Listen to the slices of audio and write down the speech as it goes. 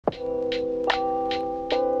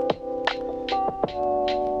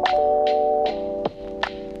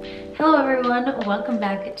Hello everyone, welcome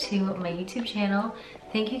back to my YouTube channel.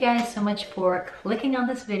 Thank you guys so much for clicking on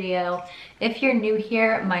this video. If you're new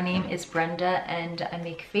here, my name is Brenda and I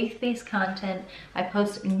make faith-based content. I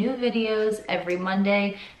post new videos every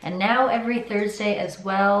Monday and now every Thursday as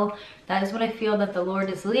well. That is what I feel that the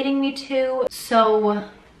Lord is leading me to. So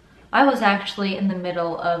I was actually in the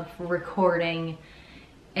middle of recording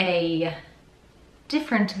a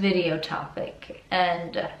different video topic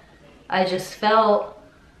and I just felt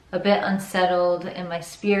a bit unsettled in my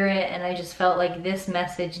spirit, and I just felt like this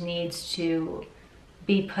message needs to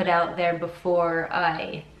be put out there before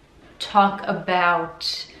I talk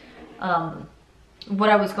about what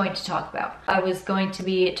I was going to talk about. I was going to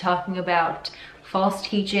be talking about false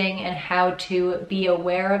teaching and how to be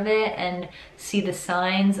aware of it and see the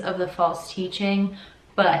signs of the false teaching,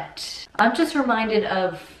 but I'm just reminded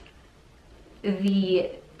of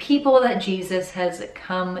the people that Jesus has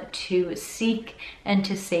come to seek and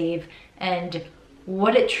to save, and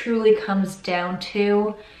what it truly comes down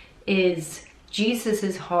to is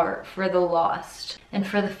Jesus's heart for the lost and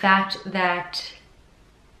for the fact that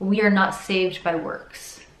we are not saved by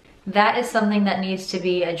works. That is something that needs to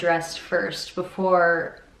be addressed first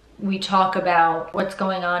before we talk about what's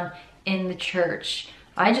going on in the church.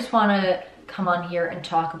 I just want to come on here and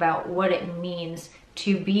talk about what it means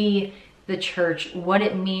to be the church, what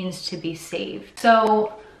it means to be saved.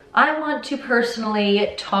 So I want to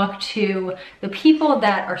personally talk to the people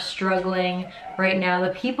that are struggling right now,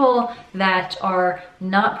 the people that are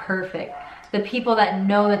not perfect, the people that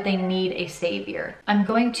know that they need a savior. I'm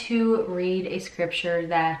going to read a scripture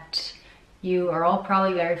that you are all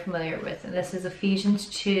probably very familiar with, and this is Ephesians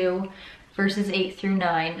 2 verses 8 through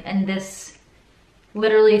 9, and this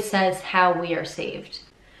literally says how we are saved.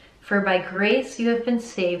 For by grace you have been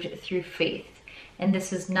saved through faith, and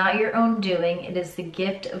this is not your own doing, it is the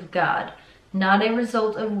gift of God, not a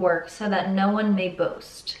result of works, so that no one may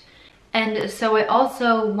boast. And so I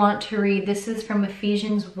also want to read, this is from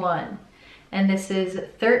Ephesians 1, and this is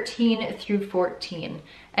 13 through 14,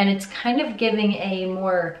 and it's kind of giving a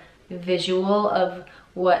more visual of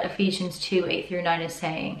what Ephesians 2, 8 through 9 is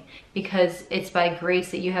saying, because it's by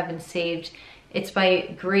grace that you have been saved. It's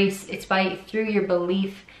by grace, it's by through your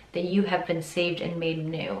belief that you have been saved and made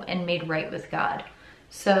new and made right with God.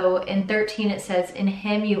 So in 13 it says, in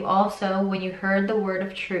him you also, when you heard the word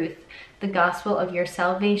of truth, the gospel of your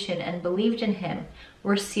salvation, and believed in him,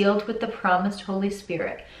 were sealed with the promised Holy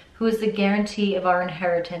Spirit, who is the guarantee of our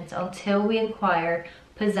inheritance until we acquire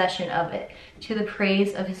possession of it, to the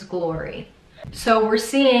praise of his glory. So we're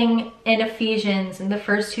seeing in Ephesians, in the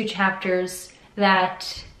first two chapters,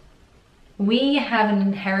 that we have an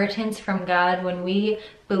inheritance from God when we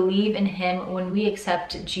believe in him, when we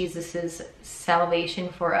accept Jesus's salvation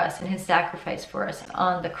for us and his sacrifice for us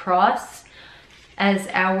on the cross as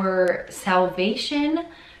our salvation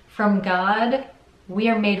from God. We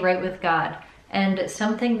are made right with God. And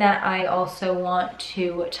something that I also want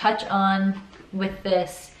to touch on with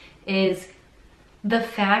this is the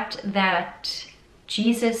fact that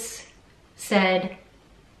Jesus said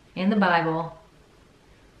in the Bible,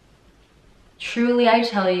 truly I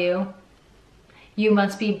tell you, you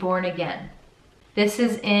must be born again. This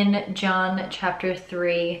is in John chapter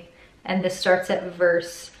 3, and this starts at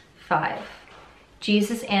verse 5.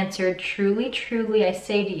 Jesus answered, truly, truly, I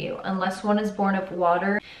say to you, unless one is born of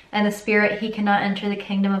water and the Spirit, he cannot enter the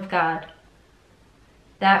kingdom of God.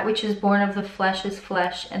 That which is born of the flesh is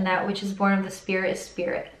flesh, and that which is born of the Spirit is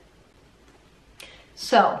spirit.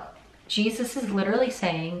 So, Jesus is literally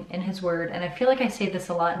saying in his word, and I feel like I say this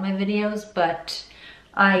a lot in my videos, but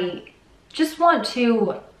I just want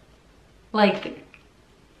to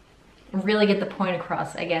really get the point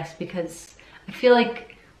across, I guess, because I feel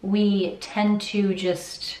like we tend to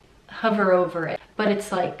just hover over it. But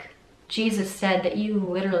it's like Jesus said that you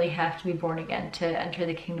literally have to be born again to enter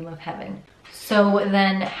the kingdom of heaven. So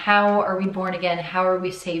then how are we born again? How are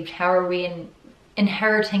we saved? How are we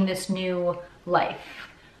inheriting this new life?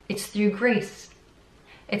 It's through grace.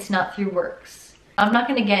 It's not through works. I'm not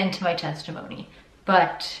going to get into my testimony,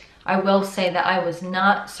 but I will say that I was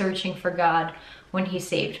not searching for God when he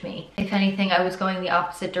saved me. If anything, I was going the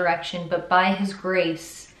opposite direction, but by his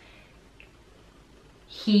grace,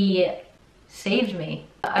 he saved me.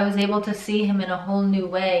 I was able to see him in a whole new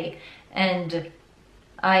way, and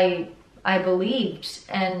I believed,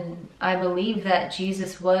 and I believed that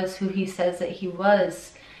Jesus was who he says that he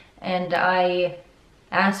was, and I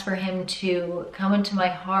asked for him to come into my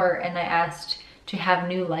heart, and I asked to have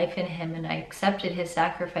new life in him, and I accepted his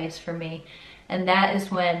sacrifice for me, and that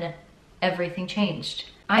is when everything changed.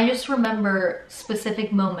 I just remember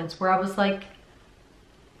specific moments where I was like,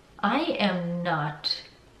 I am not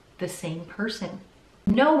the same person.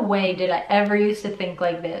 No way did I ever used to think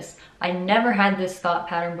like this. I never had this thought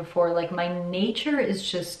pattern before. Like, my nature is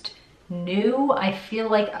just new. I feel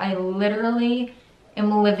like I literally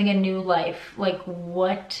am living a new life. Like,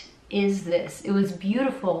 what is this? It was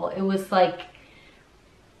beautiful. It was like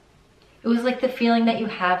the feeling that you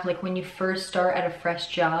have like when you first start at a fresh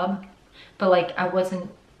job, but like I wasn't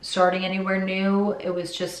starting anywhere new. It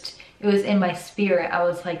was in my spirit. I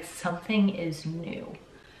was like, something is new.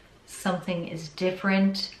 Something is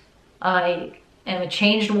different. I am a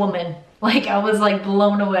changed woman. Like, I was like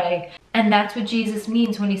blown away. And that's what Jesus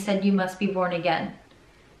means when he said you must be born again.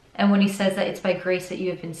 And when he says that it's by grace that you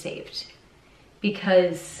have been saved.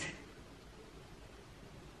 Because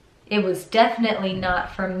it was definitely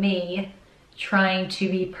not from me trying to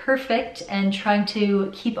be perfect and trying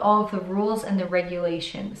to keep all of the rules and the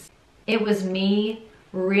regulations. It was me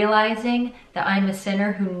realizing that I'm a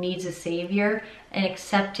sinner who needs a savior and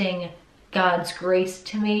accepting God's grace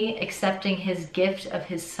to me, accepting his gift of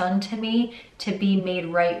his son to me to be made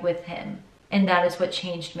right with him. And that is what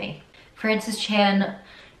changed me. Francis Chan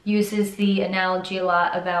uses the analogy a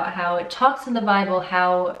lot about how it talks in the Bible,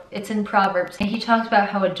 how it's in Proverbs, and he talks about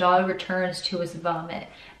how a dog returns to his vomit,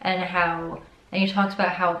 and he talks about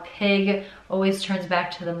how a pig always turns back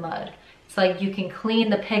to the mud. It's like you can clean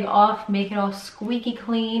the pig off, make it all squeaky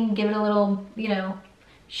clean, give it a little,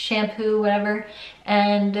 shampoo, whatever,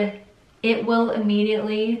 and it will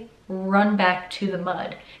immediately run back to the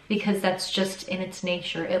mud because that's just in its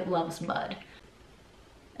nature. It loves mud.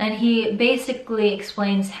 And he basically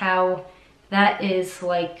explains how that is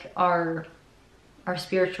like our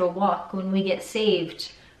spiritual walk. When we get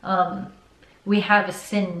saved, we have a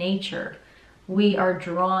sin nature. We are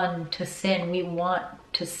drawn to sin. We want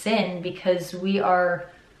to sin because we are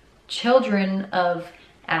children of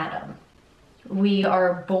Adam. We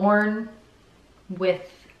are born with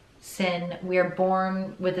sin. We are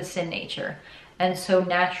born with a sin nature. And so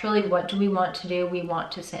naturally, what do we want to do? We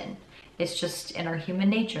want to sin. It's just in our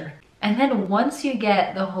human nature. And then once you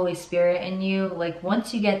get the Holy Spirit in you, like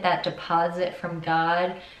once you get that deposit from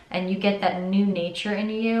God and you get that new nature in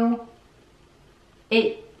you,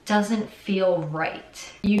 it doesn't feel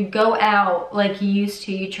right. You go out like you used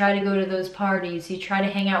to, you try to go to those parties, you try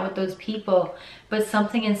to hang out with those people, but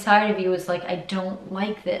something inside of you is like, I don't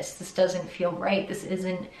like this. This doesn't feel right. This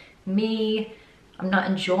isn't me. I'm not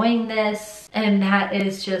enjoying this. And that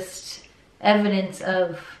is just evidence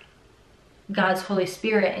of God's Holy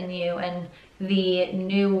Spirit in you and the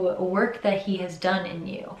new work that he has done in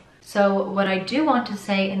you. So what I do want to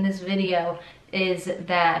say in this video is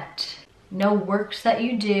that no works that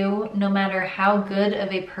you do, no matter how good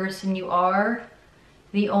of a person you are,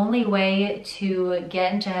 the only way to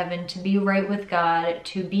get into heaven, to be right with God,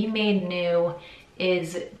 to be made new,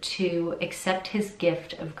 is to accept his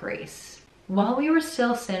gift of grace. While we were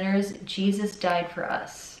still sinners, Jesus died for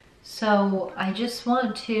us. So I just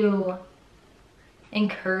want to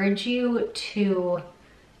encourage you to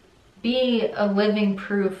be a living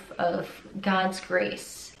proof of God's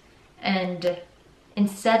grace. And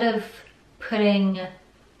instead of putting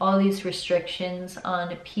all these restrictions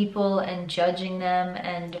on people and judging them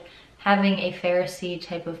and having a Pharisee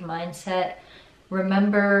type of mindset,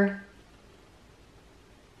 remember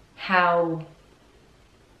how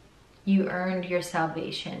you earned your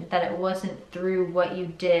salvation, that it wasn't through what you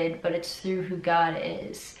did, but it's through who God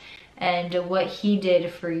is and what he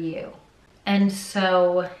did for you. And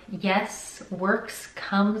so, yes, works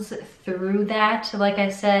comes through that. Like I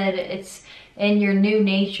said, it's in your new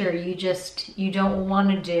nature. You don't want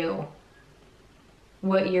to do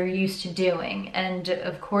what you're used to doing. And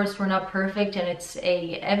of course, we're not perfect, and it's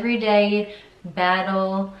a everyday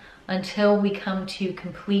battle until we come to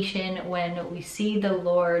completion when we see the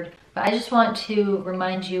Lord. But I just want to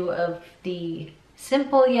remind you of the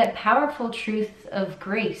simple yet powerful truth of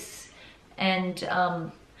grace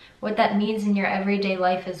and what that means in your everyday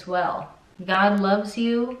life as well. God loves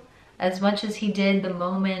you as much as he did the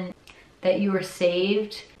moment that you were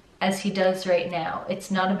saved as he does right now.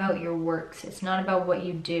 It's not about your works. It's not about what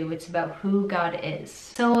you do. It's about who God is.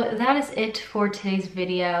 So that is it for today's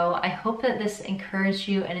video. I hope that this encouraged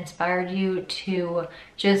you and inspired you to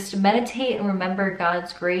just meditate and remember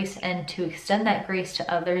God's grace and to extend that grace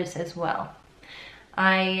to others as well.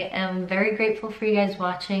 I am very grateful for you guys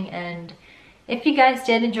watching, and if you guys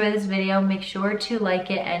did enjoy this video, make sure to like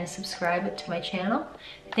it and subscribe to my channel.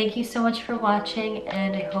 Thank you so much for watching,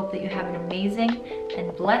 and I hope that you have an amazing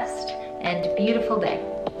and blessed and beautiful day.